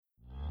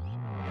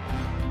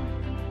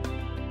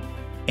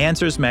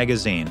Answers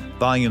Magazine,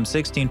 Volume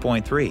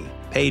 16.3,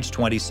 page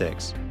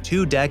 26.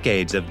 2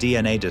 decades of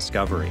DNA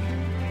discovery.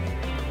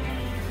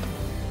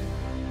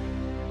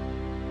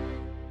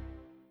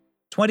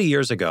 20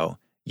 years ago,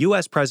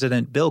 U.S.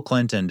 President Bill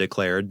Clinton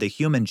declared the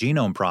Human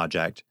Genome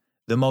Project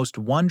the most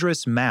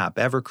wondrous map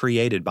ever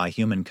created by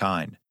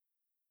humankind.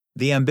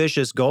 The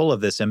ambitious goal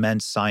of this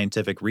immense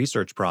scientific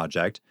research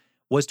project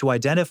was to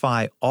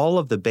identify all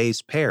of the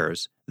base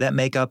pairs that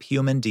make up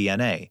human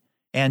DNA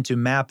and to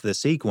map the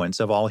sequence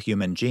of all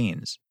human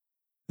genes.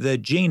 The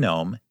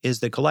genome is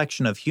the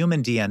collection of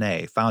human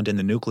DNA found in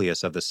the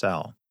nucleus of the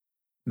cell.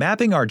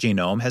 Mapping our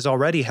genome has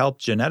already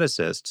helped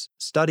geneticists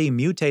study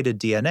mutated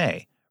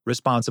DNA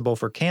responsible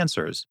for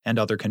cancers and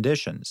other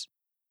conditions.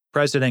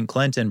 President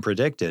Clinton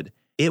predicted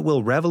it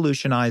will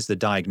revolutionize the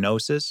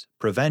diagnosis,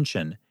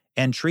 prevention,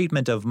 and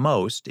treatment of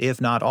most,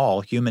 if not all,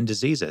 human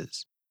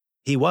diseases.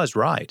 He was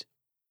right.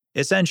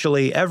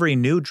 Essentially, every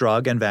new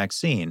drug and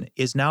vaccine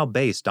is now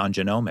based on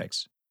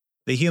genomics.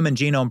 The Human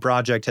Genome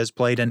Project has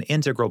played an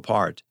integral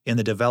part in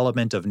the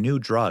development of new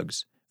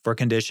drugs for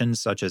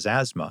conditions such as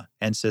asthma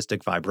and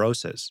cystic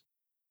fibrosis.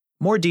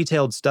 More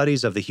detailed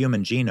studies of the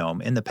human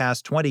genome in the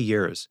past 20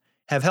 years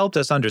have helped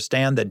us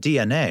understand that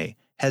DNA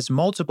has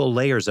multiple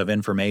layers of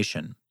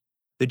information.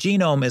 The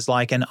genome is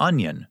like an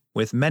onion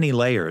with many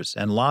layers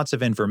and lots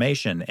of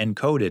information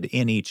encoded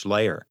in each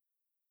layer.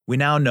 We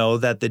now know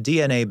that the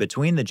DNA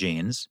between the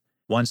genes,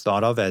 once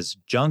thought of as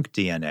junk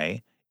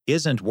DNA,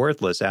 isn't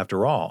worthless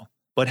after all,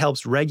 but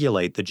helps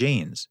regulate the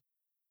genes.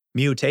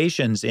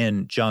 Mutations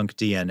in junk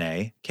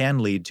DNA can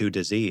lead to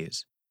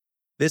disease.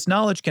 This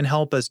knowledge can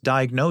help us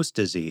diagnose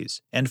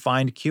disease and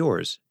find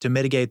cures to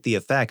mitigate the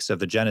effects of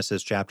the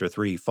Genesis chapter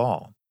 3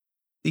 fall.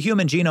 The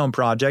Human Genome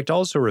Project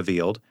also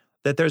revealed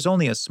that there's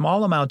only a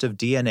small amount of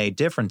DNA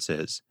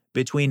differences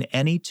between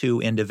any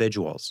two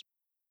individuals,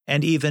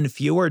 and even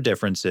fewer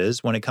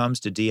differences when it comes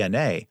to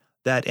DNA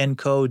that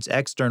encodes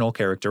external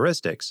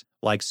characteristics,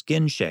 like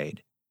skin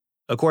shade.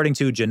 According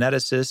to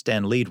geneticist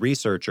and lead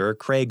researcher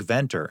Craig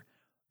Venter,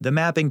 the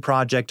mapping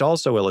project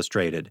also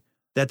illustrated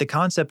that the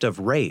concept of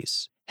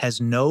race has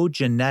no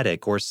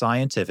genetic or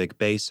scientific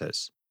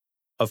basis.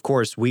 Of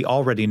course, we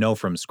already know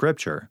from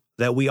Scripture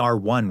that we are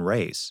one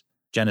race,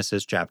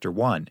 Genesis chapter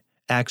 1,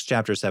 Acts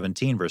chapter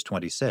 17, verse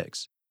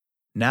 26.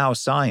 Now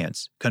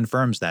science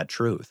confirms that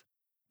truth.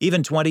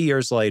 Even 20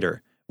 years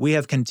later, we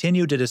have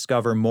continued to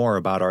discover more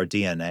about our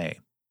DNA.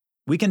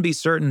 We can be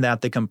certain that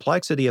the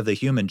complexity of the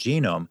human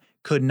genome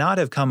could not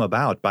have come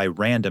about by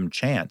random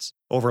chance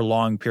over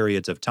long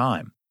periods of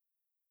time,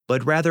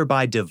 but rather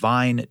by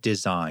divine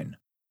design.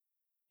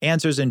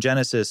 Answers in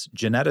Genesis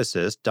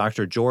geneticist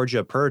Dr.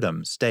 Georgia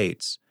Purdom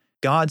states,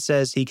 God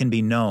says he can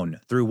be known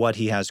through what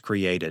he has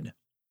created.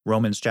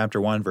 Romans chapter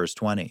 1, verse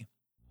 20.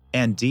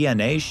 And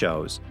DNA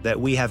shows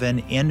that we have an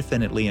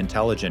infinitely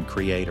intelligent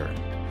creator.